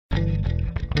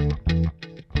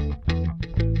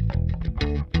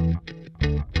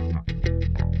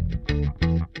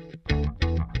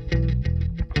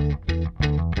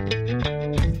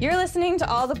You're listening to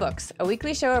All the Books, a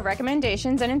weekly show of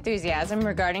recommendations and enthusiasm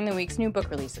regarding the week's new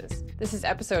book releases. This is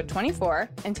episode 24,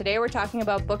 and today we're talking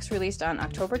about books released on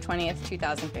October 20th,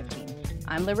 2015.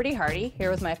 I'm Liberty Hardy, here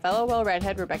with my fellow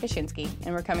well-redhead Rebecca Shinsky,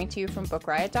 and we're coming to you from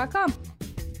BookRiot.com.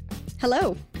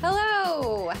 Hello.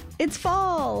 Hello! It's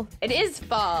fall. It is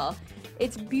fall.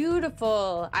 It's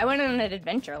beautiful. I went on an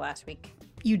adventure last week.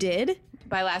 You did?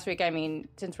 By last week, I mean,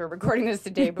 since we're recording this the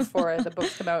day before the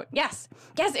books come out. Yes,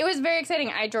 it was very exciting.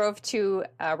 I drove to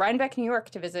Rhinebeck, New York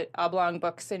to visit Oblong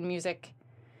Books and Music.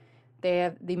 They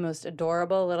have the most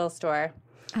adorable little store.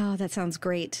 Oh, that sounds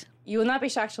great. You will not be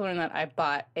shocked to learn that I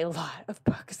bought a lot of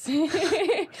books.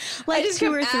 Like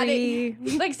 2 or 3?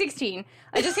 Like 16.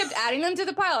 I just kept adding them to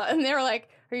the pile. And they were like,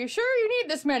 are you sure you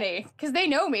need this many? Because they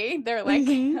know me. They're like,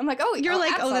 I'm like, You're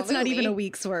like, absolutely. oh, that's not even a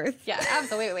week's worth. Yeah,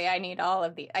 absolutely. I need all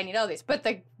these. But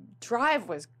the drive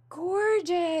was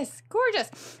gorgeous.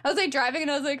 Gorgeous. I was like driving and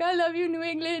I was like, I love you, New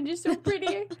England. You're so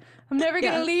pretty. I'm never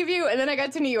going to leave you. And then I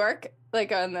got to New York,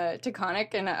 like on the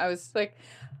Taconic, and I was like,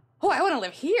 oh, I want to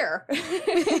live here.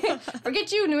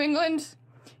 Forget you, New England.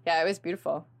 Yeah, it was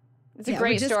beautiful. It's a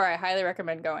great store. I highly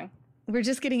recommend going. We're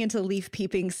just getting into leaf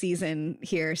peeping season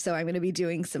here, so I'm going to be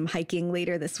doing some hiking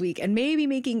later this week and maybe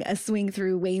making a swing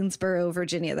through Waynesboro,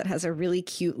 Virginia, that has a really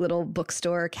cute little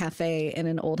bookstore cafe in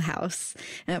an old house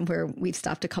where we've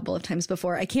stopped a couple of times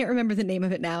before. I can't remember the name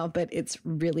of it now, but it's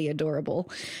really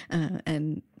adorable.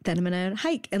 And then I'm going to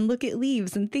hike and look at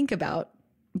leaves and think about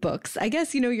books. I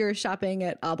guess, your shopping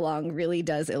at Oblong really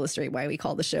does illustrate why we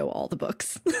call the show All the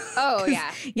Books. Oh,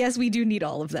 yeah. Yes, we do need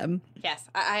all of them. Yes,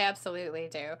 I absolutely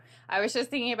do. I was just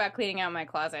thinking about cleaning out my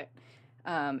closet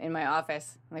in my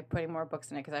office, like putting more books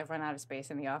in it because I've run out of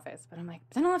space in the office. But I'm like,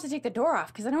 then I'll have to take the door off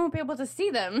because then I won't be able to see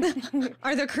them.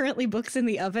 Are there currently books in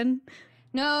the oven?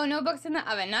 No books in the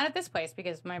oven. Not at this place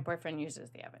because my boyfriend uses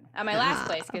the oven. At my last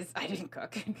place because I didn't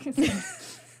cook.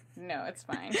 No, it's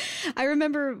fine. I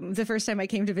remember the first time I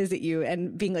came to visit you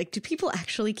and being like, do people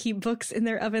actually keep books in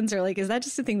their ovens? Or like, is that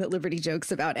just a thing that Liberty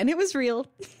jokes about? And it was real.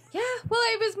 Yeah, well,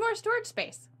 it was more storage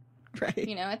space. Right.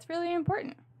 It's really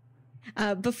important.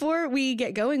 Before we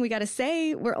get going, we got to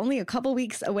say we're only a couple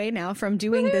weeks away now from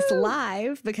doing this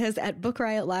live because at Book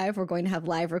Riot Live, we're going to have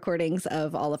live recordings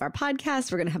of all of our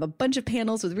podcasts. We're going to have a bunch of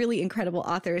panels with really incredible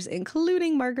authors,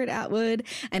 including Margaret Atwood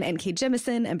and N.K.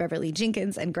 Jemisin and Beverly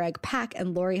Jenkins and Greg Pak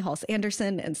and Lori Halse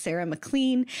Anderson and Sarah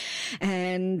McLean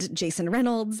and Jason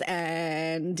Reynolds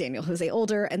and Daniel Jose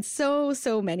Older and so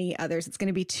many others. It's going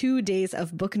to be 2 days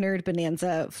of Book Nerd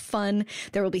Bonanza fun.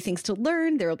 There will be things to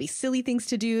learn. There will be silly things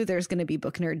to do. There's going to be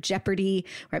Book Nerd Jeopardy.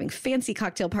 We're having fancy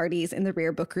cocktail parties in the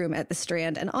Rare Book Room at the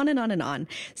Strand and on and on and on.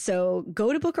 So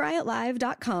go to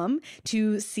bookriotlive.com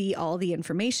to see all the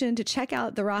information, to check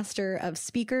out the roster of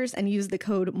speakers and use the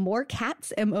code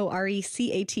MORECATS,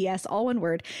 MORECATS, all one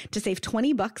word, to save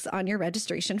 $20 on your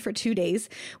registration for 2 days.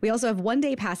 We also have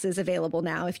 1-day passes available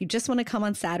now. If you just want to come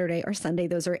on Saturday or Sunday,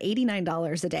 those are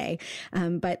 $89 a day.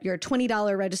 But your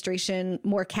 $20 registration,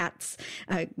 MORECATS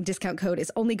discount code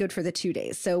is only good for the 2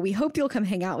 days. So we hope you'll come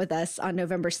hang out with us on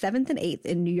November 7th and 8th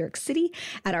in New York City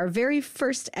at our very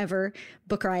first ever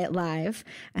Book Riot Live.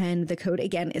 And the code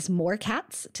again is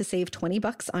MORECATS to save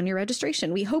 $20 on your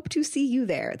registration. We hope to see you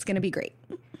there. It's going to be great.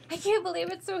 I can't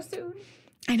believe it's so soon.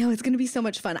 I know, it's going to be so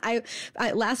much fun. I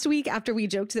last week, after we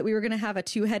joked that we were going to have a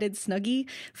 2-headed Snuggie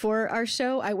for our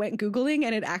show, I went Googling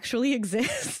and it actually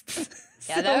exists.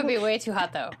 Yeah, that would be way too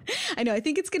hot, though. I know. I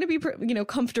think it's going to be,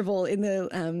 comfortable in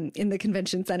the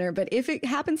convention center. But if it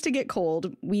happens to get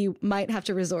cold, we might have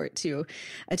to resort to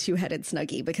a 2-headed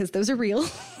Snuggie because those are real.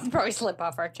 Probably slip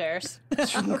off our chairs.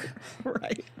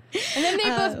 Right. And then they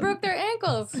both broke their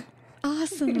ankles.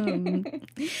 Awesome.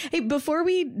 Hey, before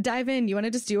we dive in, you want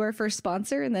to just do our first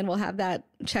sponsor and then we'll have that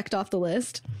checked off the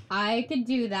list? I could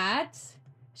do that.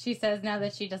 She says now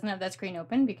that she doesn't have that screen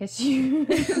open because she...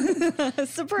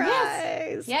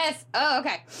 Surprise! Yes. Oh,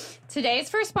 okay. Today's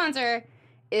first sponsor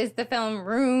is the film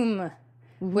Room,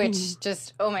 which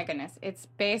just, oh my goodness. It's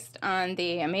based on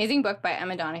the amazing book by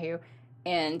Emma Donoghue.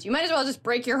 And you might as well just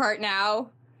break your heart now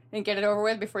and get it over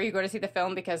with before you go to see the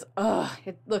film because,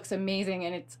 it looks amazing.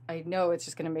 And I know it's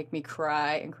just going to make me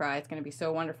cry and cry. It's going to be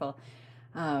so wonderful.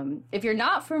 If you're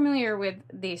not familiar with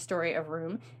the story of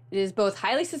Room, it is both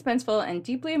highly suspenseful and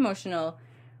deeply emotional.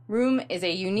 Room is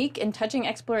a unique and touching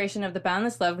exploration of the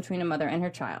boundless love between a mother and her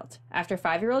child. After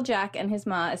 5-year-old Jack and his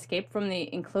ma escape from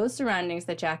the enclosed surroundings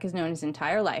that Jack has known his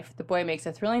entire life, the boy makes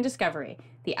a thrilling discovery,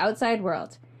 the outside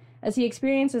world. As he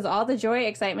experiences all the joy,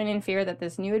 excitement, and fear that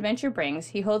this new adventure brings,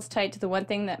 he holds tight to the one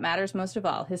thing that matters most of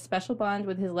all, his special bond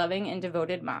with his loving and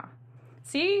devoted Ma.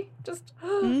 See? Just,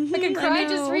 I could cry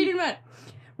just reading that.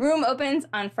 Room opens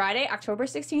on Friday, October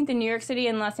 16th in New York City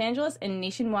and Los Angeles, and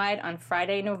nationwide on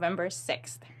Friday, November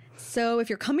 6th. So if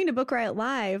you're coming to Book Riot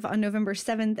Live on November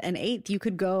 7th and 8th, you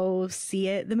could go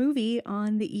see the movie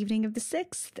on the evening of the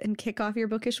 6th and kick off your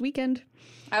bookish weekend.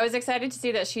 I was excited to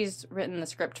see that she's written the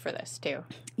script for this, too.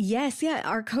 Yes, yeah.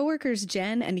 Our coworkers,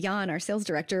 Jen and Jan, our sales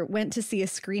director, went to see a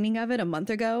screening of it a month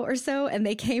ago or so, and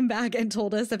they came back and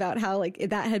told us about how like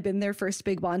that had been their first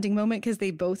big bonding moment because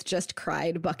they both just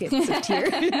cried buckets of tears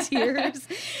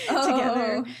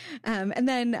together. And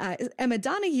then Emma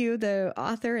Donoghue, the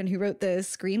author and who wrote the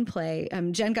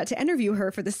screenplay, Jen got to interview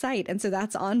her for the site, and so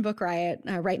that's on Book Riot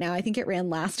right now. I think it ran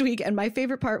last week, and my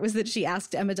favorite part was that she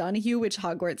asked Emma Donoghue which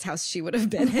Hogwarts house she would have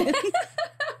been in.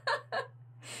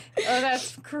 Oh,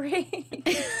 that's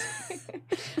great.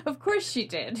 Of course she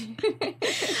did.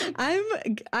 I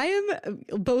am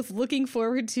both looking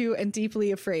forward to and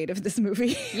deeply afraid of this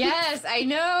movie. Yes, I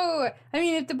know. I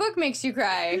mean, if the book makes you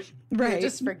cry, right,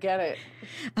 just forget it.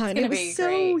 And it was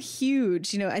so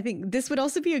huge. You know, I think this would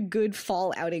also be a good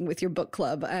fall outing with your book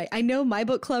club. I know my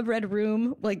book club read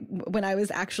Room, like when I was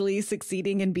actually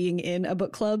succeeding in being in a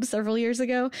book club several years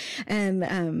ago.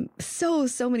 And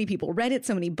so many people read it.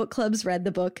 So many book clubs read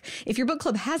the book. If your book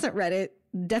club hasn't read it,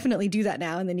 definitely do that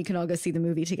now. And then you can all go see the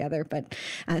movie together. But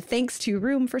thanks to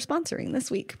Room for sponsoring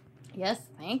this week. Yes,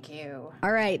 thank you.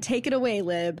 All right, take it away,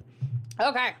 Lib.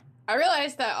 Okay. I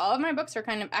realized that all of my books are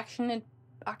kind of action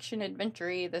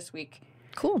adventure-y this week.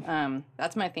 Cool.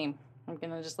 That's my theme. I'm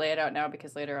going to just lay it out now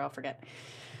because later I'll forget.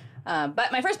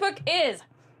 But my first book is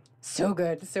so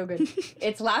good.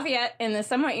 It's Lafayette in the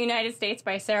Somewhat United States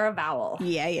by Sarah Vowell.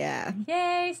 Yeah.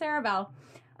 Yay, Sarah Vowell.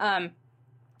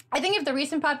 I think if the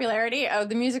recent popularity of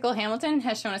the musical Hamilton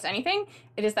has shown us anything,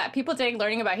 it is that people dig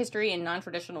learning about history in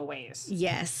non-traditional ways.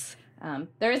 Yes.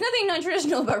 There is nothing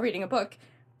non-traditional about reading a book,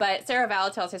 but Sarah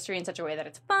Vowell tells history in such a way that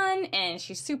it's fun, and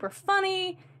she's super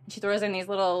funny, and she throws in these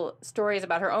little stories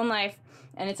about her own life,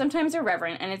 and it's sometimes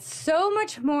irreverent, and it's so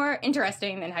much more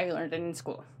interesting than how you learned it in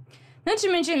school. Not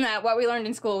to mention that what we learned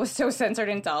in school was so censored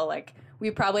and dull, like,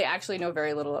 we probably actually know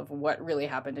very little of what really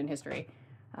happened in history.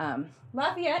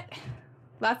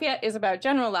 Lafayette is about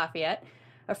General Lafayette,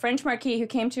 a French marquis who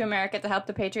came to America to help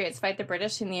the Patriots fight the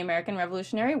British in the American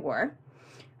Revolutionary War.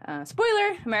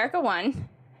 Spoiler, America won,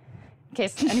 in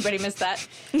case anybody missed that.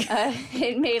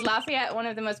 It made Lafayette one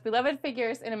of the most beloved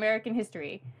figures in American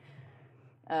history.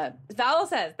 Vowell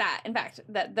says that, in fact,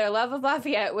 that their love of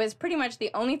Lafayette was pretty much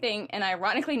the only thing an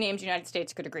ironically named United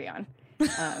States could agree on.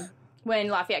 When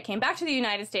Lafayette came back to the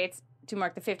United States to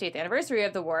mark the 50th anniversary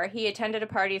of the war, he attended a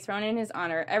party thrown in his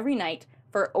honor every night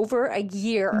for over a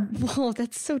year. Whoa,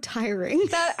 that's so tiring.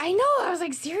 I know. I was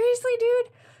like, seriously,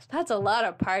 dude? That's a lot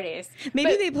of parties.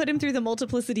 Maybe they put him through the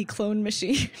multiplicity clone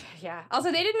machine. Yeah.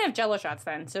 Also, they didn't have Jell-O shots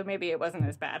then, so maybe it wasn't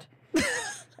as bad.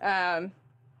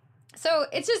 So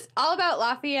it's just all about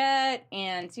Lafayette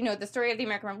and, you know, the story of the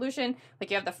American Revolution.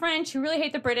 Like, you have the French who really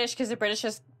hate the British because the British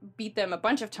just beat them a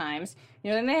bunch of times.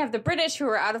 You know, then they have the British who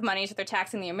are out of money, so they're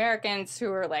taxing the Americans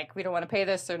who are like, we don't want to pay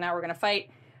this, so now we're going to fight.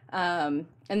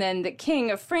 And then the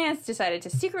King of France decided to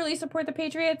secretly support the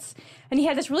Patriots. And he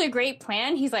had this really great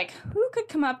plan. He's like, who could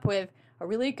come up with a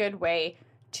really good way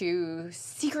to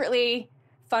secretly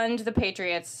fund the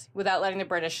Patriots without letting the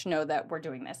British know that we're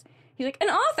doing this? He's like, an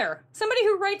author, somebody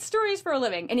who writes stories for a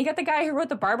living. And he got the guy who wrote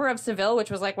The Barber of Seville, which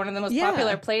was like one of the most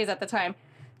popular plays at the time,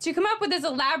 to come up with this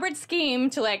elaborate scheme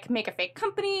to like make a fake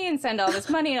company and send all this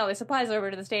money and all these supplies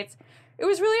over to the States. It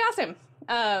was really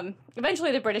awesome.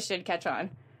 Eventually the British did catch on.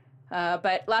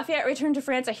 But Lafayette returned to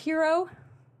France a hero.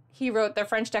 He wrote the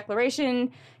French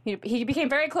Declaration. He became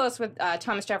very close with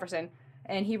Thomas Jefferson,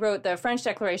 and he wrote the French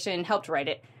Declaration, helped write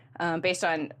it, based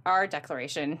on our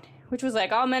Declaration, which was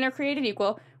like all men are created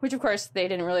equal, which of course they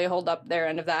didn't really hold up their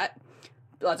end of that.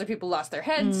 Lots of people lost their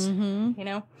heads, you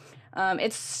know.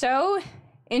 It's so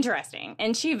interesting,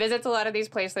 and she visits a lot of these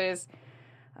places.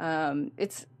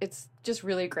 It's just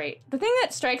really great. The thing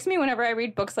that strikes me whenever I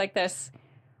read books like this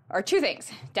are two things: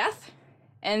 death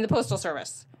and the Postal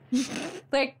Service.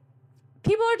 Like,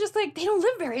 people are just like, they don't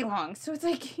live very long. So it's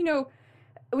like, you know,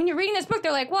 when you're reading this book,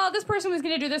 they're like, well, this person was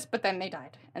going to do this, but then they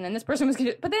died. And then this person was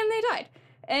going to, but then they died.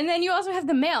 And then you also have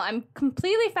the mail. I'm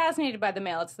completely fascinated by the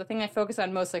mail. It's the thing I focus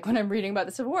on most, like, when I'm reading about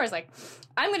the Civil War. Is like,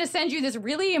 I'm going to send you this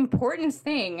really important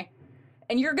thing,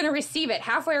 and you're going to receive it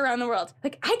halfway around the world.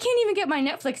 Like, I can't even get my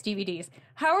Netflix DVDs.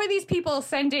 How are these people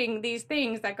sending these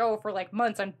things that go for, like,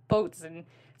 months on boats? And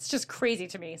it's just crazy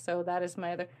to me. So that is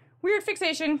my other... weird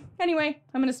fixation. Anyway,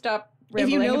 I'm going to stop If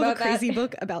rambling you know of a about crazy that.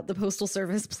 book about the Postal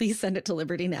Service, please send it to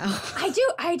Liberty now. I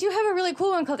do have a really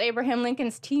cool one called Abraham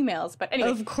Lincoln's T-mails, but anyway.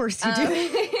 Of course you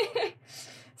do.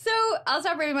 So I'll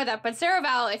stop raving about that. But Sarah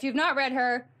Vowell, if you've not read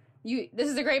her, this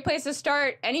is a great place to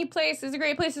start. Any place is a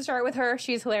great place to start with her.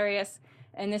 She's hilarious.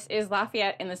 And this is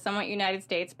Lafayette in the Somewhat United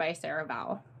States by Sarah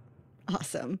Vowell.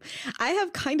 Awesome. I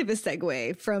have kind of a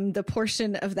segue from the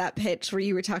portion of that pitch where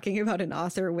you were talking about an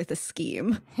author with a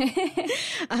scheme.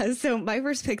 So my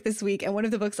first pick this week, and one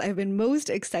of the books I've been most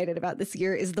excited about this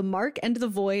year, is The Mark and the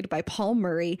Void by Paul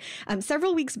Murray.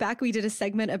 Several weeks back, we did a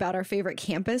segment about our favorite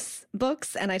campus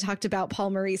books, and I talked about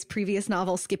Paul Murray's previous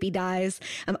novel, Skippy Dies.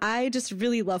 I just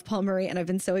really love Paul Murray, and I've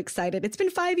been so excited. It's been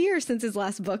 5 years since his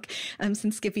last book,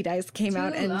 since Skippy Dies came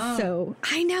out. And so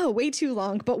I know, way too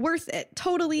long, but worth it.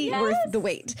 Totally worth the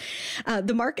wait.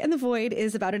 The Mark and the Void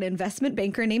is about an investment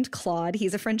banker named Claude.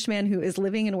 He's a Frenchman who is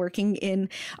living and working in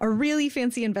a really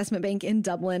fancy investment bank in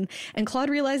Dublin. And Claude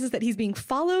realizes that he's being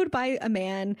followed by a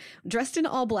man dressed in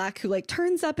all black who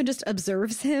turns up and just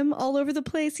observes him all over the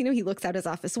place. You know, he looks out his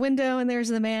office window and there's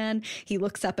the man. He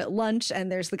looks up at lunch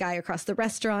and there's the guy across the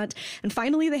restaurant. And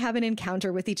finally, they have an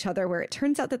encounter with each other where it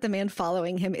turns out that the man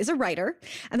following him is a writer.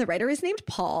 And the writer is named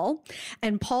Paul.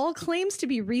 And Paul claims to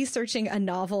be researching a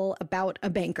novel about a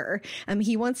banker.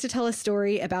 He wants to tell a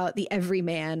story about the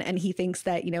everyman, and he thinks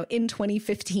that, in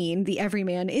 2015, the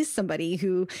everyman is somebody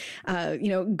who,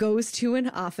 goes to an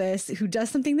office, who does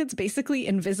something that's basically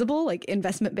invisible. Like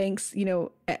investment banks,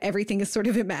 everything is sort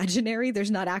of imaginary.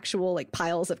 There's not actual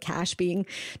piles of cash being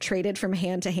traded from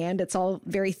hand to hand. It's all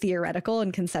very theoretical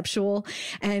and conceptual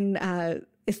and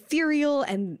ethereal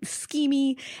and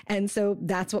schemy. And so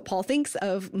that's what Paul thinks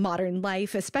of modern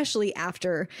life, especially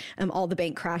after all the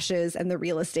bank crashes and the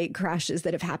real estate crashes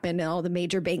that have happened and all the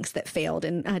major banks that failed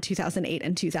in 2008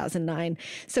 and 2009.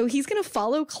 So he's going to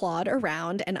follow Claude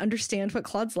around and understand what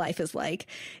Claude's life is like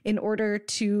in order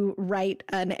to write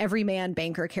an everyman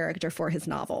banker character for his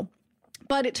novel.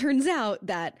 But it turns out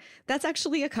that that's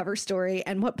actually a cover story,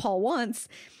 and what Paul wants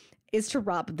is to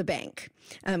rob the bank.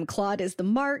 Claude is the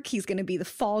Mark. He's going to be the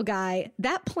fall guy.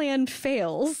 That plan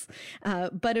fails,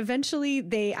 but eventually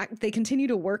they continue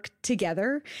to work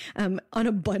together on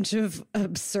a bunch of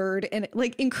absurd and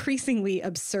increasingly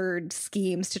absurd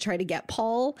schemes to try to get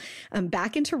Paul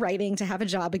back into writing, to have a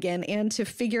job again, and to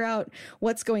figure out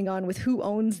what's going on with who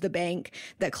owns the bank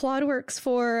that Claude works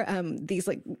for. These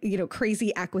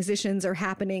crazy acquisitions are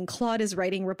happening. Claude is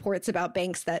writing reports about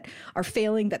banks that are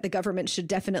failing, that the government should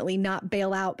definitely not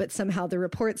bail out, but somehow the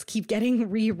reports keep getting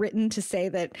rewritten to say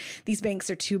that these banks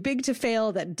are too big to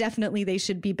fail, that definitely they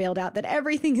should be bailed out, that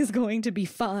everything is going to be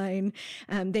fine.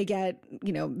 They get,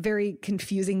 very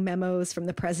confusing memos from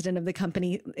the president of the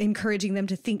company encouraging them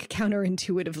to think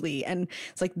counterintuitively. And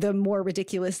it's the more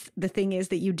ridiculous the thing is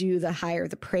that you do, the higher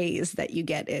the praise that you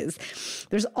get is.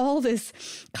 There's all this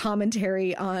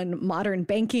commentary on modern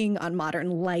banking, on modern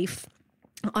life,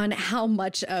 on how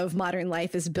much of modern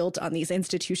life is built on these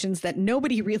institutions that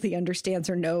nobody really understands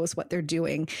or knows what they're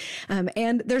doing.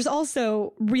 And there's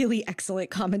also really excellent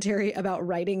commentary about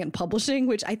writing and publishing,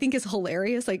 which I think is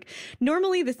hilarious.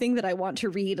 Normally the thing that I want to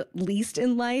read least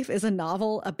in life is a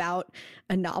novel about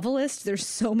a novelist. There's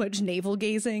so much navel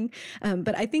gazing.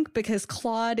 But I think because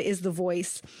Claude is the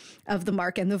voice of the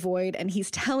Mark and the Void, and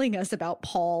he's telling us about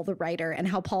Paul, the writer, and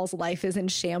how Paul's life is in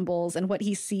shambles and what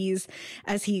he sees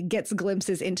as he gets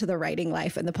glimpses into the writing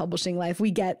life and the publishing life.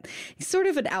 We get sort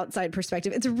of an outside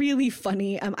perspective. It's really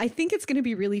funny. I think it's going to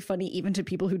be really funny even to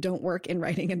people who don't work in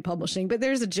writing and publishing. But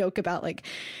there's a joke about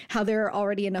how there are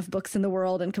already enough books in the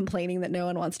world, and complaining that no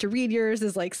one wants to read yours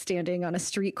is like standing on a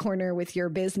street corner with your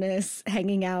business,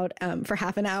 hanging out for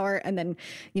half an hour, and then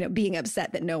being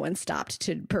upset that no one stopped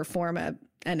to perform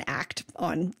an act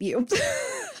on you.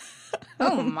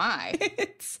 Oh my.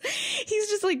 He's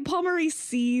just Paul Murray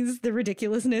sees the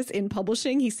ridiculousness in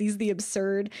publishing. He sees the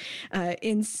absurd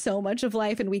in so much of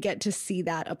life, and we get to see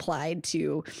that applied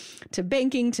to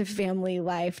banking, to family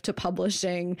life, to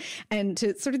publishing, and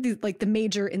to sort of the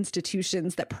major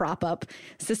institutions that prop up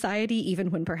society, even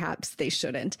when perhaps they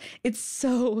shouldn't. It's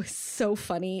so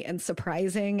funny and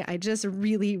surprising. I just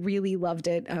really, really loved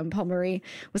it. Paul Murray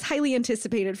was highly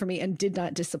anticipated for me and did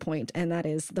not disappoint, and that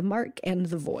is The Mark and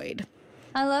the Void.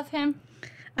 I love him.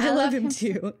 I love him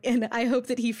too. And I hope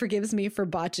that he forgives me for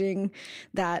botching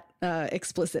that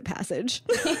explicit passage.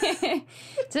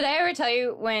 Did I ever tell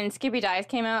you when Skippy Dies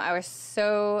came out, I was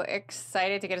so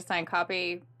excited to get a signed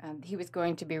copy. He was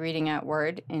going to be reading at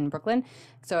Word in Brooklyn.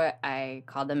 So I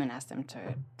called them and asked them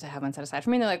to have one set aside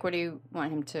for me. And they're like, what do you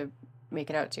want him to make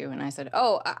it out to. And I said,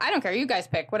 oh, I don't care. You guys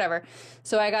pick, whatever.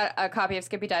 So I got a copy of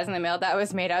Skippy Dies in the mail that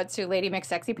was made out to Lady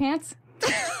McSexy Pants.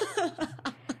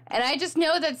 And I just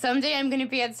know that someday I'm going to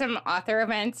be at some author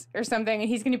event or something, and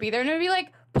he's going to be there, and I'm going to be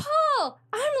like, Paul,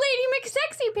 I'm Lady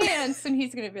McSexy Pants. And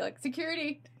he's going to be like,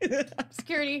 security,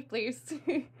 please.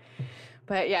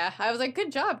 But yeah, I was like,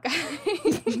 good job,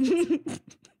 guys.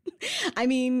 I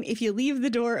mean, if you leave the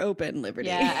door open, Liberty.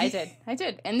 Yeah, I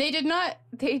did. And they did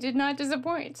not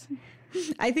disappoint.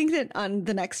 I think that on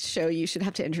the next show, you should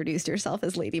have to introduce yourself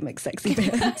as Lady McSexy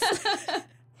Pants.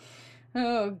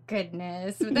 Oh,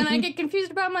 goodness. But then I get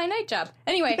confused about my night job.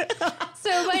 Anyway,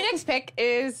 so my next pick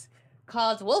is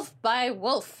called Wolf by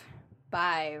Wolf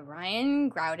by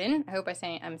Ryan Groudon. I hope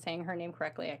I'm saying her name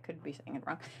correctly. I could be saying it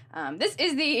wrong. This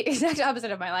is the exact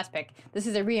opposite of my last pick. This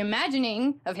is a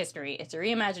reimagining of history. It's a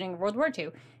reimagining of World War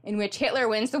II in which Hitler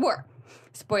wins the war.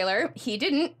 Spoiler, he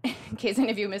didn't, in case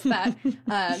any of you missed that.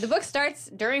 The book starts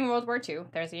during World War II.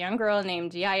 There's a young girl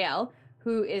named Yael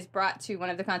who is brought to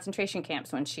one of the concentration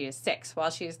camps when she is 6.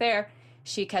 While she is there,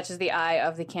 she catches the eye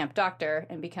of the camp doctor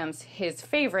and becomes his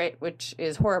favorite, which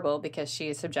is horrible because she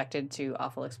is subjected to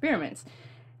awful experiments.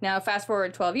 Now, fast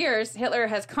forward 12 years, Hitler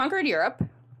has conquered Europe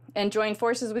and joined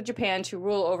forces with Japan to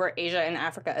rule over Asia and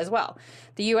Africa as well.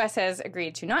 The U.S. has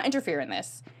agreed to not interfere in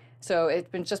this. So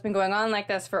it's just been going on like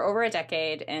this for over a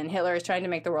decade, and Hitler is trying to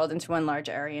make the world into one large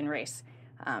Aryan race.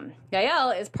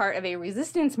 Yael is part of a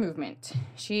resistance movement.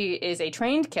 She is a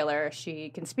trained killer. She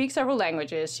can speak several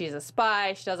languages. She's a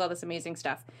spy. She does all this amazing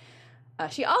stuff.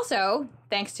 She also,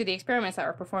 thanks to the experiments that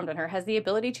were performed on her, has the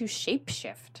ability to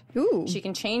shapeshift. Ooh. She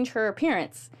can change her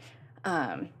appearance.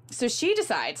 So she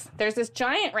decides there's this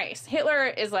giant race. Hitler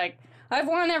is like, I've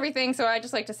won everything, so I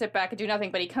just like to sit back and do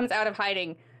nothing. But he comes out of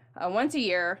hiding once a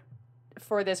year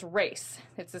for this race.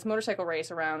 It's this motorcycle race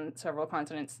around several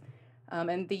continents.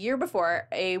 And the year before,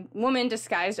 a woman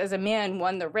disguised as a man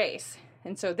won the race.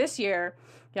 And so this year,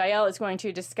 Yael is going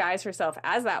to disguise herself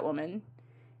as that woman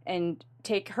and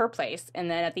take her place. And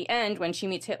then at the end, when she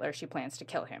meets Hitler, she plans to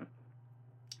kill him.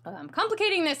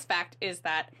 Complicating this fact is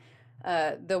that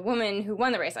the woman who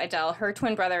won the race, Idel, her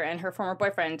twin brother and her former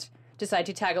boyfriend decide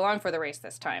to tag along for the race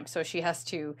this time. So she has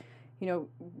to,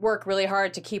 work really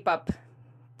hard to keep up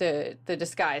the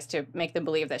disguise to make them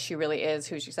believe that she really is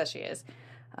who she says she is.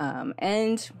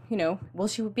 Will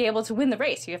she be able to win the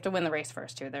race? You have to win the race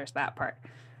first, too. There's that part.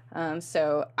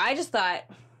 So I just thought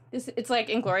it's like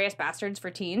Inglourious Bastards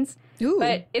for teens. Ooh.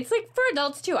 But it's like for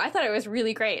adults, too. I thought it was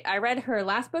really great. I read her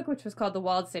last book, which was called The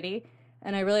Walled City,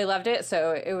 and I really loved it.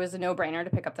 So it was a no-brainer to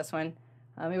pick up this one.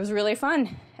 It was really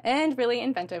fun and really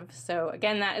inventive. So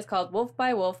again, that is called Wolf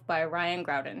by Ryan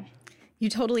Groudon. You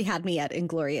totally had me at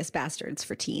Inglourious Bastards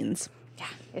for teens. Yeah,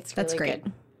 it's really That's great.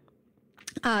 Good.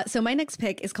 So my next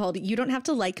pick is called You Don't Have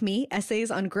to Like Me, Essays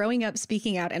on Growing Up,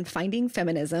 Speaking Out, and Finding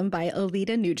Feminism by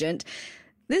Alida Nugent.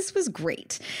 This was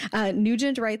great.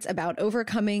 Nugent writes about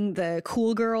overcoming the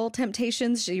cool girl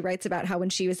temptations. She writes about how when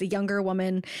she was a younger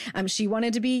woman, she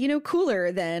wanted to be,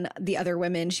 cooler than the other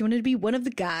women. She wanted to be one of the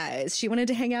guys. She wanted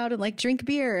to hang out and drink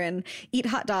beer and eat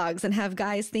hot dogs and have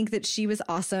guys think that she was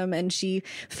awesome. And she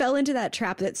fell into that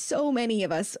trap that so many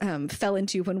of us fell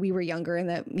into when we were younger, and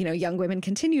that, young women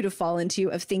continue to fall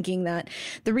into, of thinking that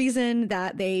the reason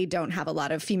that they don't have a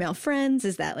lot of female friends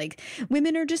is that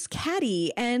women are just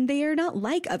catty and they are not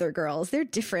like other girls. They're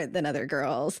different than other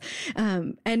girls.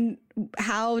 And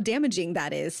how damaging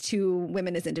that is to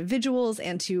women as individuals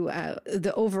and to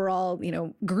the overall,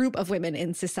 group of women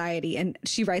in society. And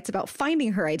she writes about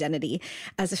finding her identity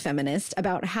as a feminist,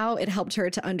 about how it helped her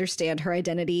to understand her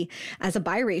identity as a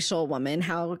biracial woman.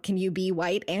 How can you be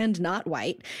white and not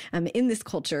white in this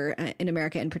culture, in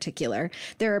America in particular?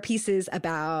 There are pieces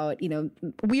about,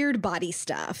 weird body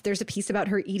stuff. There's a piece about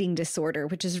her eating disorder,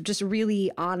 which is just really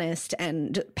honest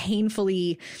and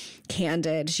painfully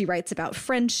candid. She writes about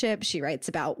friendship. She writes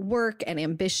about work and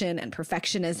ambition and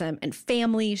perfectionism and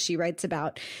family. She writes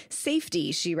about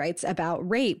safety. She writes about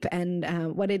rape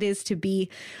and what it is to be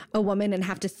a woman and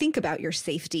have to think about your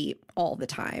safety all the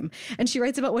time. And she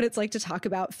writes about what it's like to talk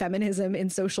about feminism in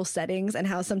social settings and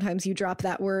how sometimes you drop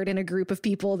that word in a group of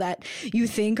people that you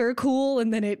think are cool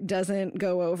and then it doesn't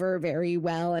go over very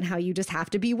well, and how you just have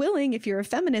to be willing, if you're a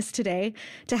feminist today,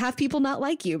 to have people not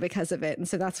like you because of it. And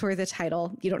so that's where the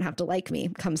title, You Don't Have to Like Me,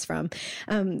 comes from.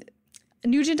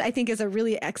 Nugent, I think, is a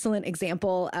really excellent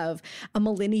example of a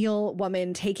millennial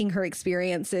woman taking her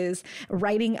experiences,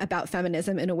 writing about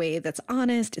feminism in a way that's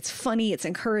honest, it's funny, it's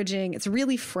encouraging, it's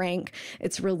really frank,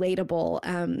 it's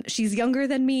relatable. She's younger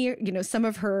than me. You know, some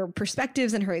of her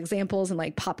perspectives and her examples and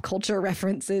like pop culture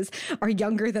references are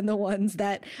younger than the ones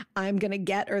that I'm going to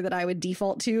get or that I would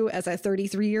default to as a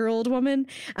 33-year-old woman.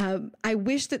 I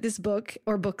wish that this book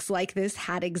or books like this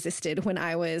had existed when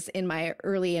I was in my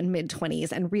early and mid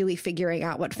 20s and really figuring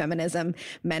out what feminism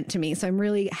meant to me. So I'm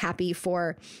really happy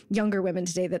for younger women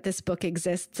today that this book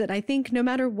exists. And I think no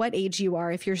matter what age you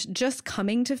are, if you're just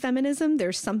coming to feminism,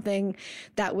 there's something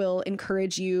that will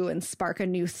encourage you and spark a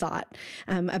new thought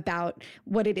about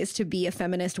what it is to be a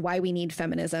feminist, why we need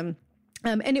feminism.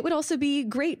 And it would also be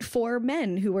great for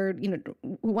men who are, you know,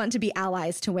 who want to be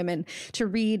allies to women to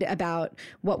read about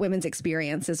what women's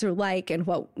experiences are like and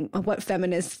what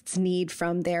feminists need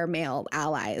from their male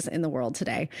allies in the world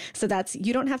today. So that's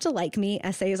You Don't Have to Like Me,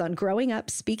 Essays on Growing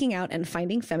Up, Speaking Out, and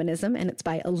Finding Feminism. And it's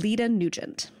by Alida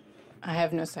Nugent. I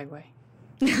have no segue.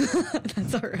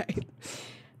 That's all right.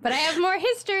 But I have more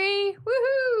history.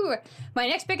 Woohoo! My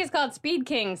next pick is called Speed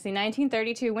Kings, the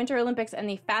 1932 Winter Olympics and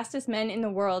the Fastest Men in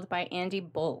the World by Andy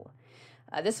Bull.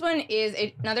 This one is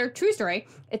another true story.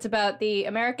 It's about the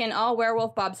American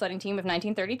all-werewolf bobsledding team of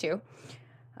 1932.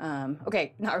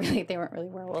 Okay, not really. They weren't really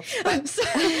werewolves. I'm sorry.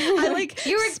 I like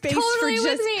you were spaced totally for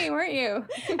with me, weren't you?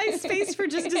 I spaced for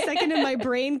just a second and my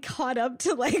brain caught up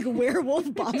to like werewolf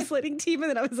bobsledding team. And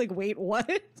then I was like, wait, what?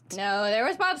 No, there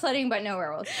was bobsledding, but no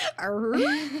werewolves.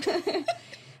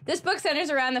 This book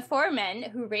centers around the four men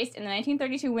who raced in the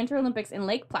 1932 Winter Olympics in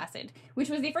Lake Placid, which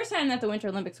was the first time that the Winter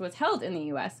Olympics was held in the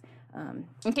U.S.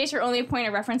 In case your only point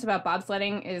of reference about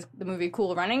bobsledding is the movie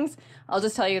Cool Runnings, I'll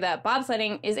just tell you that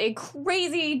bobsledding is a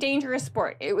crazy, dangerous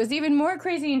sport. It was even more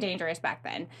crazy and dangerous back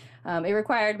then. It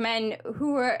required men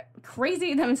who were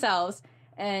crazy themselves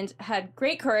and had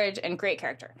great courage and great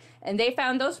character. And they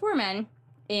found those four men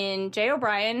in Jay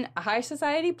O'Brien, a high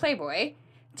society playboy,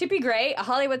 Tippy Gray, a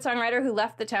Hollywood songwriter who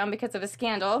left the town because of a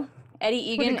scandal,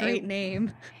 Eddie Egan. What a great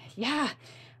name. Yeah.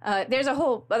 There's a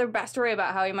whole other backstory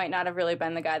about how he might not have really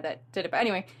been the guy that did it. But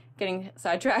anyway, getting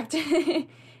sidetracked.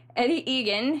 Eddie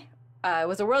Egan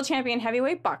was a world champion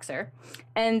heavyweight boxer.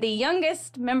 And the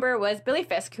youngest member was Billy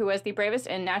Fisk, who was the bravest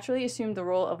and naturally assumed the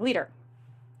role of leader.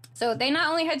 So they not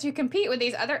only had to compete with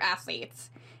these other athletes,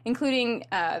 including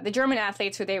the German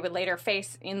athletes who they would later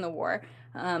face in the war,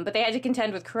 but they had to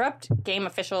contend with corrupt game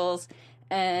officials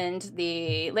and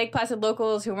the Lake Placid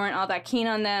locals who weren't all that keen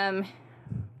on them.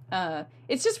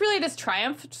 It's just really this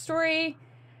triumph story.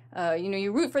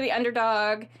 You root for the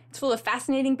underdog. It's full of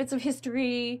fascinating bits of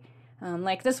history,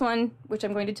 like this one, which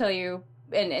I'm going to tell you.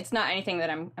 And it's not anything that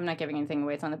I'm not giving anything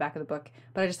away. It's on the back of the book.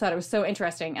 But I just thought it was so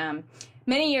interesting.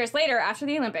 Many years later, after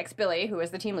the Olympics, Billy, who was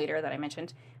the team leader that I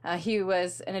mentioned, he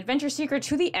was an adventure seeker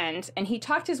to the end, and he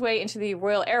talked his way into the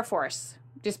Royal Air Force.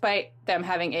 Despite them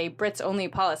having a Brits-only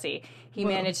policy, he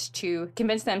managed to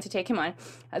convince them to take him on.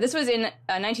 This was in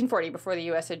 1940, before the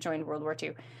U.S. had joined World War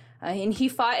II. And he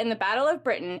fought in the Battle of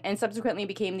Britain and subsequently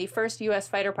became the first U.S.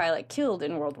 fighter pilot killed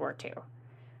in World War II.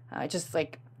 Just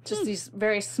these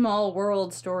very small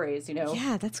world stories,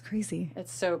 Yeah, that's crazy.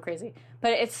 It's so crazy.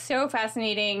 But it's so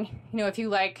fascinating, if you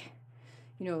like,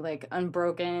 like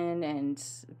Unbroken and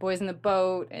Boys in the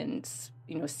Boat and,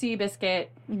 Seabiscuit.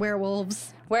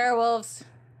 Werewolves.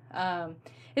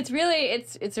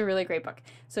 It's a really great book.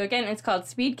 So again, it's called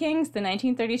Speed Kings, the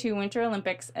 1932 Winter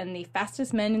Olympics and the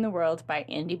Fastest Men in the World by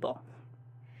Andy Bull.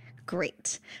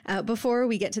 Great. Before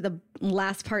we get to the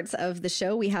last parts of the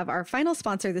show, we have our final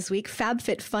sponsor this week.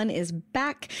 FabFitFun is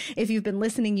back. If you've been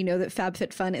listening, you know that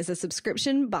FabFitFun is a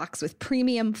subscription box with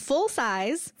premium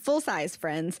full-size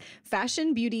friends,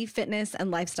 fashion, beauty, fitness,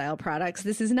 and lifestyle products.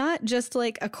 This is not just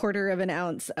like a quarter of an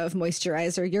ounce of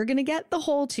moisturizer. You're going to get the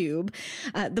whole tube.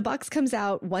 The box comes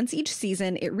out once each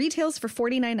season. It retails for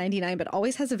 $49.99, but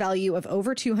always has a value of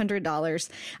over $200.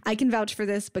 I can vouch for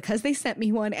this because they sent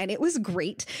me one and it was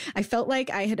great. I felt like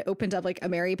I had opened up like a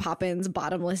Mary Poppins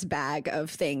bottomless bag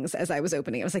of things as I was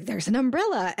opening. I was like, there's an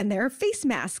umbrella and there are face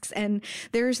masks and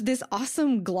there's this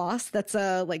awesome gloss that's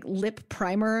a like lip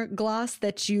primer gloss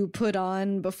that you put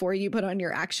on before you put on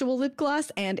your actual lip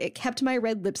gloss. And it kept my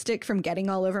red lipstick from getting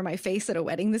all over my face at a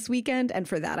wedding this weekend. And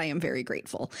for that, I am very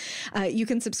grateful. You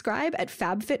can subscribe at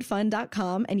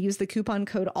fabfitfun.com and use the coupon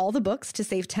code ALLTHEBOOKS to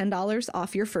save $10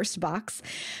 off your first box.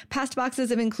 Past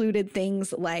boxes have included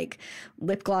things like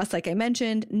lip gloss, like I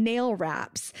mentioned, nail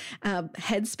wraps,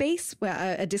 Headspace,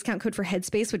 a discount code for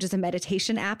Headspace, which is a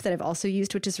meditation app that I've also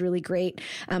used, which is really great.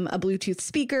 A Bluetooth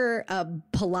speaker, a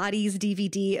Pilates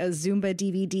DVD, a Zumba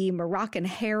DVD, Moroccan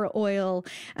hair oil.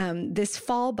 This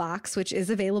fall box, which is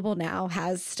available now,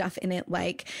 has stuff in it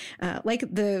like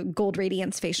the Gold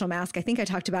Radiance facial mask. I think I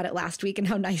talked about it last week and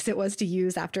how nice it was to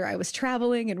use after I was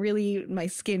traveling and really my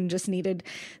skin just needed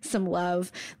some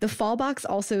love. The fall box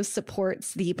also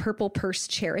supports the Purple Purse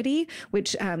charity,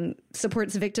 which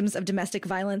supports victims of domestic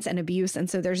violence and abuse. And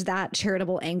so there's that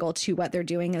charitable angle to what they're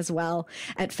doing as well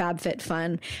at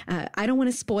FabFitFun. I don't want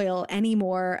to spoil any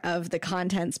more of the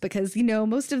contents because,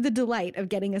 most of the delight of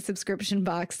getting a subscription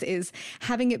box is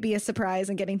having it be a surprise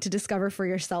and getting to discover for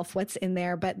yourself what's in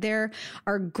there. But there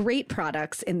are great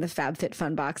products in the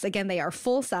FabFitFun box. Again, they are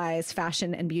full-size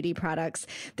fashion and beauty products.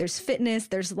 There's fitness,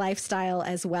 there's lifestyle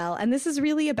as well. And this is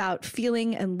really about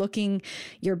feeling and looking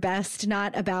your best,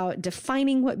 not about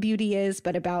defining what beauty is,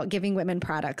 but about giving women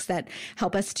products that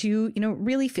help us to,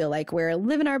 really feel like we're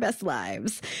living our best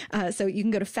lives. So you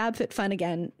can go to FabFitFun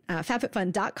again,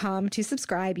 fabfitfun.com to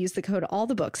subscribe. Use the code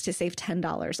ALLTHEBOOKS to save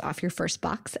 $10 off your first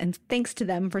box. And thanks to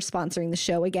them for sponsoring the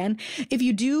show again. If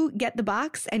you do get the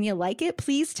box and you like it,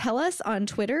 please tell us on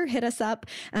Twitter, hit us up,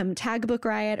 tag Book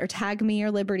Riot or tag me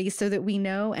or Liberty so that we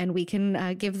know and we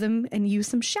can give them and use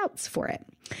some shouts for it.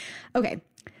 Okay.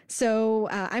 So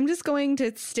I'm just going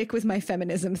to stick with my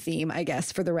feminism theme, I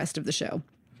guess, for the rest of the show.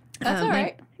 That's all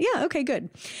right. Yeah, okay,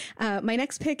 good. My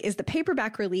next pick is the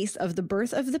paperback release of The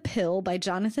Birth of the Pill by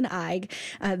Jonathan Eig.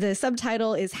 The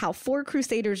subtitle is How Four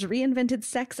Crusaders Reinvented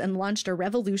Sex and Launched a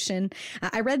Revolution.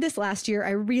 I read this last year. I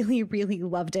really, really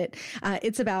loved it.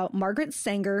 It's about Margaret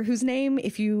Sanger, whose name,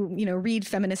 if you read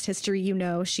feminist history,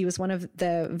 she was one of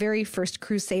the very first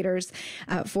crusaders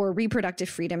for reproductive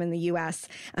freedom in the U.S.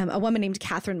 A woman named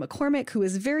Catherine McCormick, who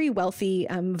is very wealthy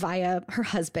via her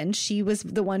husband. She was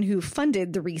the one who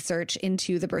funded the research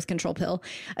into the birth control pill.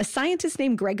 A scientist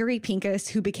named Gregory Pincus,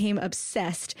 who became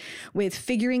obsessed with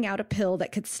figuring out a pill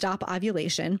that could stop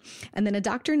ovulation. And then a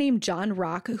doctor named John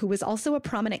Rock, who was also a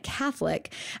prominent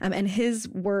Catholic, and his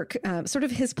work, sort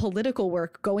of his political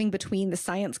work, going between the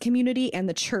science community and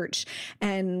the church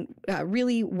and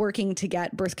really working to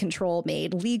get birth control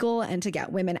made legal and to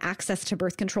get women access to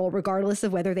birth control, regardless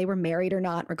of whether they were married or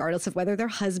not, regardless of whether their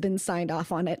husbands signed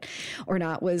off on it or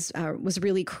not, was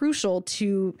really crucial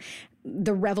to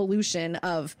the revolution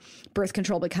of birth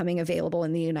control becoming available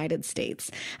in the United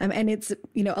States. And it's,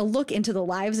 a look into the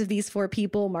lives of these four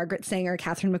people, Margaret Sanger,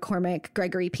 Catherine McCormick,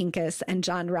 Gregory Pincus, and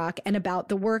John Rock, and about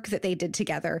the work that they did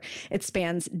together. It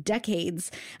spans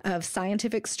decades of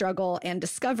scientific struggle and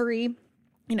discovery,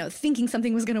 thinking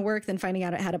something was going to work, then finding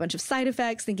out it had a bunch of side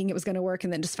effects, thinking it was going to work,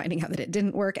 and then just finding out that it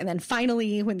didn't work. And then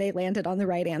finally, when they landed on the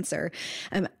right answer,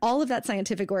 all of that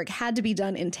scientific work had to be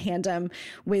done in tandem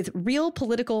with real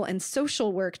political and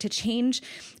social work to change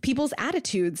people's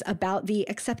attitudes about the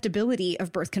acceptability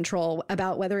of birth control,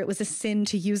 about whether it was a sin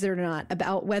to use it or not,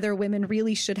 about whether women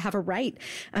really should have a right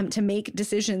to make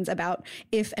decisions about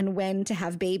if and when to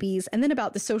have babies, and then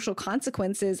about the social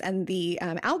consequences and the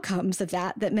outcomes of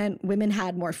that meant women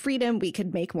had more freedom, we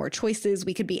could make more choices,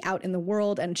 we could be out in the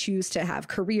world and choose to have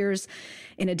careers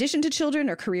in addition to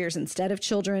children or careers instead of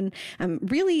children.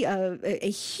 Really a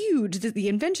huge, the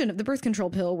invention of the birth control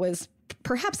pill was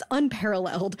perhaps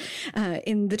unparalleled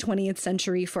in the 20th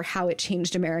century for how it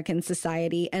changed American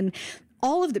society. And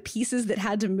all of the pieces that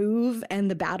had to move and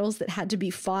the battles that had to be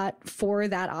fought for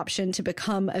that option to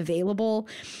become available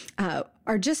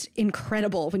are just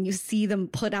incredible when you see them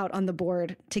put out on the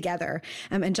board together.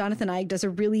 And Jonathan Eig does a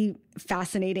really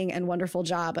fascinating and wonderful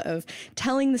job of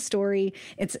telling the story.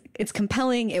 It's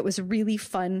compelling. It was really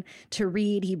fun to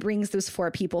read. He brings those four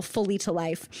people fully to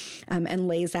life and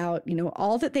lays out,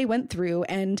 all that they went through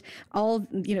and all,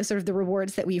 sort of the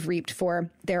rewards that we've reaped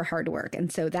for their hard work.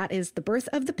 And so that is The Birth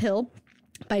of the Pill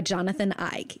by Jonathan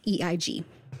Eig, E-I-G.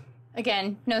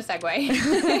 Again, no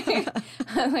segue.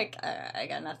 I'm like, I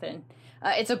got nothing.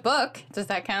 It's a book. Does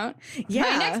that count? Yeah.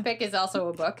 My next pick is also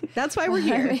a book. That's why we're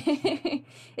here.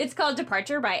 It's called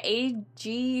Departure by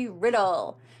A.G.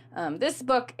 Riddle. This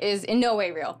book is in no way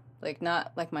real.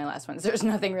 Not like my last ones. There's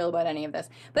nothing real about any of this.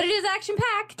 But it is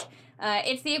action-packed.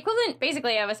 It's the equivalent,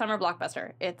 basically, of a summer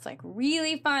blockbuster. It's,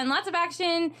 really fun. Lots of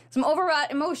action, some overwrought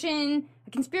emotion,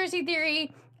 a conspiracy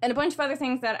theory, and a bunch of other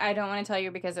things that I don't want to tell you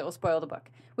because it will spoil the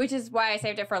book. Which is why I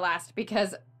saved it for last,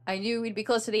 because I knew we'd be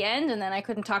close to the end, and then I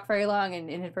couldn't talk very long and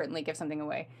inadvertently give something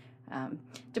away.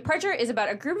 Departure is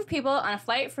about a group of people on a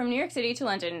flight from New York City to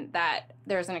London that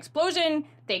there's an explosion,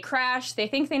 they crash, they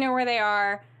think they know where they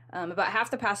are, about half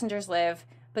the passengers live,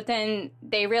 but then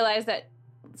they realize that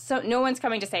no one's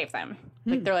coming to save them.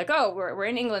 Like, they're like, oh, we're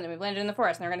in England and we've landed in the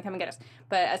forest and they're going to come and get us.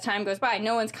 But as time goes by,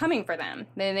 no one's coming for them.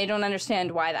 Then they don't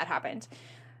understand why that happened.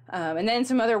 And then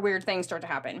some other weird things start to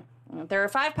happen. There are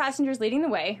 5 passengers leading the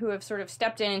way who have sort of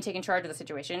stepped in and taken charge of the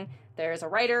situation. There's a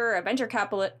writer, a venture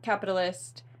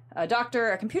capitalist, a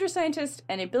doctor, a computer scientist,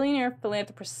 and a billionaire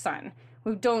philanthropist's son,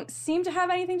 who don't seem to have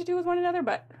anything to do with one another,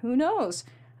 but who knows?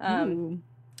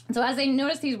 So as they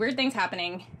notice these weird things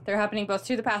happening, they're happening both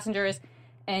to the passengers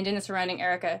and in the surrounding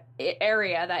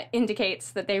area that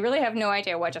indicates that they really have no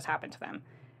idea what just happened to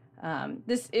them.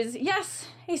 This is, yes,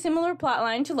 a similar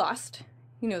plotline to Lost,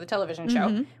 the television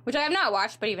show, which I have not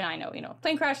watched, but even I know,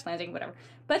 plane crash, landing, whatever.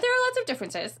 But there are lots of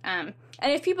differences. And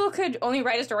if people could only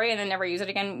write a story and then never use it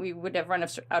again, we would have run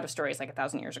out of stories like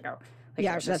 1,000 years ago. Like,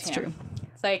 yeah, that's true.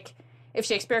 It's like, if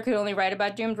Shakespeare could only write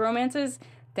about doomed romances,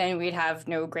 then we'd have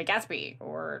no Great Gatsby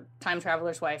or Time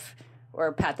Traveler's Wife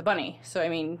or Pat the Bunny. So, I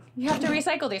mean, you have to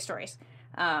recycle these stories.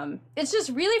 It's just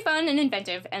really fun and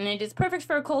inventive, and it is perfect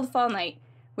for a cold fall night,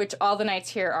 which all the nights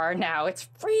here are now. It's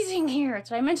freezing here.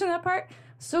 Did I mention that part?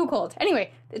 So cold.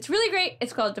 Anyway, it's really great.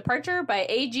 It's called Departure by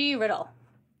A.G. Riddle.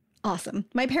 Awesome.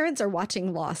 My parents are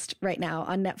watching Lost right now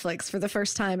on Netflix for the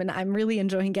first time, and I'm really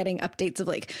enjoying getting updates of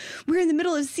like, we're in the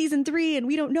middle of season 3 and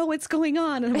we don't know what's going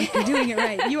on. And I'm like, you're doing it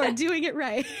right. You are doing it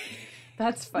right.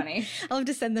 That's funny. I'll have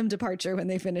to send them Departure when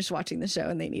they finish watching the show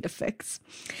and they need a fix.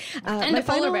 And a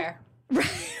polar bear.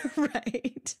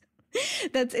 Right.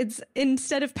 It's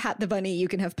instead of Pat the Bunny, you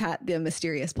can have Pat the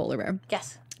mysterious polar bear.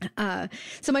 Yes.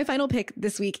 So my final pick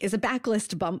this week is a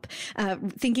backlist bump.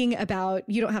 Thinking about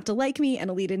You Don't Have to Like Me and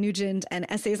Alita Nugent and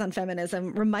essays on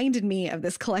feminism reminded me of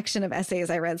this collection of essays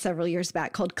I read several years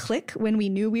back called Click When We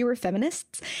Knew We Were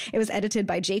Feminists. It was edited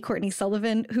by J. Courtney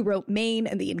Sullivan, who wrote Maine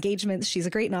and The Engagements. She's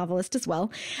a great novelist as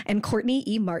well. And Courtney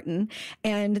E. Martin.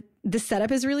 And the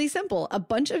setup is really simple. A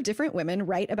bunch of different women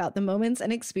write about the moments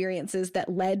and experiences that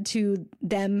led to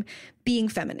them being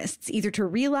feminists, either to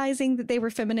realizing that they were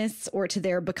feminists or to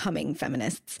their becoming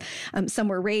feminists. Some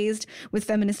were raised with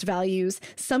feminist values.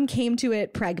 Some came to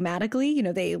it pragmatically.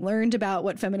 They learned about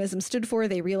what feminism stood for.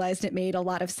 They realized it made a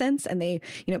lot of sense and they,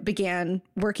 began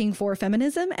working for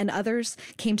feminism. And others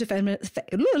came to feminism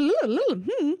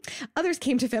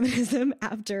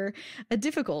after a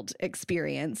difficult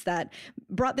experience that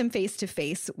brought them face to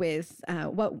face with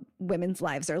what women's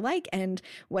lives are like and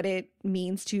what it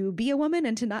means to be a woman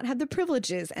and to not have the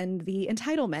privileges and the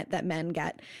entitlement that men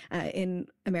get in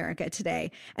America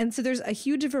today. And so there's a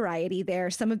huge variety there.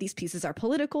 Some of these pieces are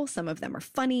political. Some of them are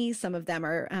funny. Some of them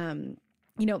are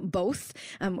both.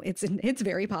 It's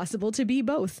very possible to be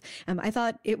both. I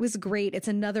thought it was great. It's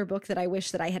another book that I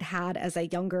wish that I had had as a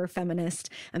younger feminist.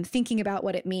 I'm thinking about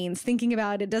what it means. Thinking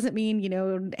about it doesn't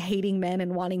mean, hating men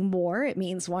and wanting more. It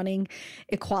means wanting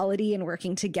equality and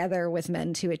working together with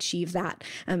men to achieve that.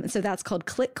 So that's called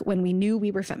Click When We Knew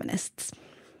We Were Feminists.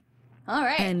 All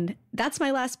right. And that's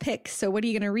my last pick. So what are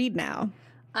you going to read now?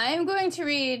 I'm going to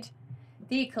read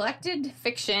the collected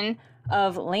fiction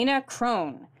of Lena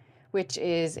Crone, which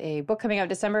is a book coming out in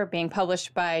December being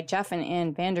published by Jeff and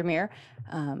Anne Vandermeer,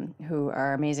 who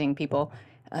are amazing people.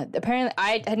 Apparently,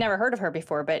 I had never heard of her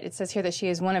before, but it says here that she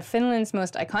is one of Finland's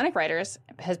most iconic writers,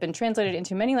 has been translated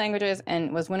into many languages,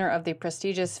 and was winner of the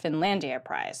prestigious Finlandia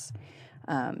Prize.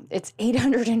 It's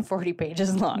 840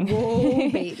 pages long. Whoa,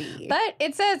 baby. But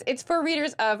it says it's for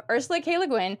readers of Ursula K. Le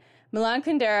Guin, Milan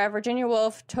Kundera, Virginia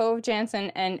Woolf, Tove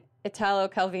Jansson, and Italo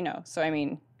Calvino. So, I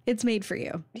mean... It's made for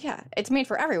you. Yeah, it's made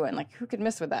for everyone. Like, who could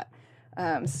miss with that?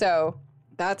 So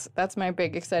that's my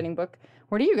big, exciting book.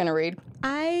 What are you going to read?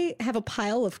 I have a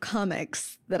pile of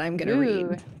comics that I'm going to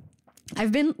read.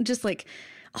 I've been just like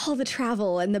all the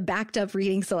travel and the backed up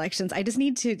reading selections. I just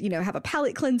need to, have a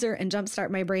palate cleanser and jumpstart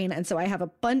my brain. And so I have a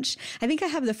bunch. I think I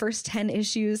have the first 10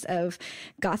 issues of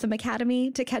Gotham Academy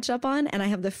to catch up on. And I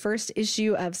have the first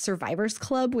issue of Survivors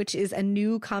Club, which is a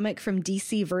new comic from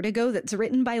DC Vertigo that's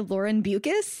written by Lauren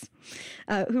Bucas,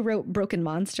 who wrote Broken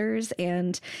Monsters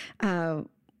and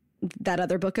that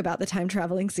other book about the time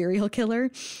traveling serial killer.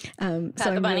 Pat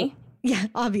the Bunny. Yeah,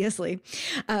 obviously.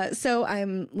 So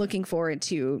I'm looking forward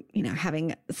to,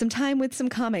 having some time with some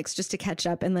comics just to catch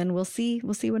up, and then we'll see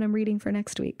what I'm reading for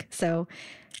next week. So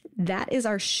that is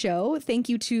our show. Thank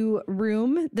you to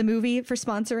Room, the movie, for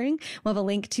sponsoring. We'll have a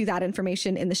link to that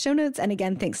information in the show notes. And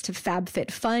again, thanks to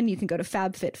FabFitFun. You can go to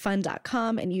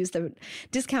fabfitfun.com and use the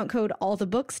discount code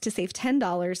AllTheBooks to save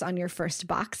 $10 on your first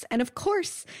box. And of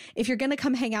course, if you're going to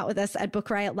come hang out with us at Book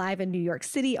Riot Live in New York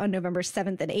City on November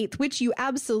 7th and 8th, which you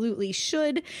absolutely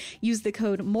should, use the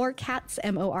code MORECATS,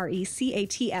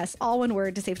 MORECATS, all one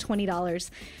word, to save $20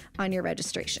 on your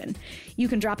registration. You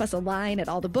can drop us a line at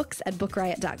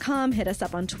allthebooks@bookriot.com bookrriot.com. Hit us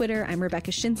up on Twitter. I'm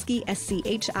Rebecca Shinsky,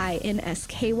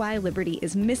 SCHINSKY. Liberty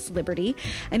is Miss Liberty.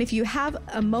 And if you have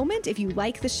a moment, if you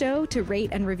like the show, to rate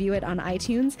and review it on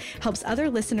iTunes, helps other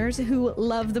listeners who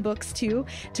love the books too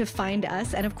to find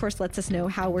us, and of course lets us know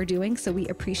how we're doing. So we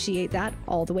appreciate that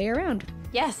all the way around.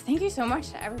 Yes, thank you so much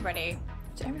to everybody.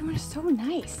 Everyone is so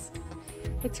nice.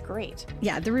 It's great.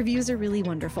 Yeah, the reviews are really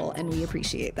wonderful, and we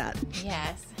appreciate that.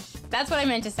 Yes, that's what I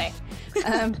meant to say.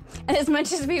 And as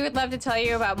much as we would love to tell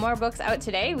you about more books out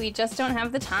today, we just don't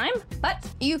have the time. But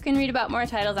you can read about more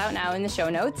titles out now in the show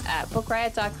notes at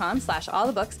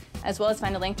bookriot.com/allthebooks, as well as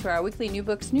find a link to our weekly new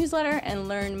books newsletter and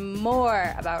learn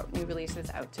more about new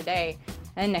releases out today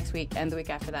and next week and the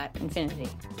week after that, infinity.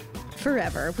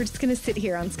 Forever. We're just going to sit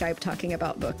here on Skype talking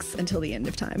about books until the end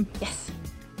of time. Yes.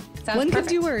 Sounds One perfect.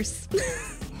 could do worse.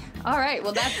 All right.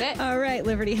 Well, that's it. All right,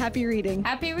 Liberty. Happy reading.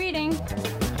 Happy reading.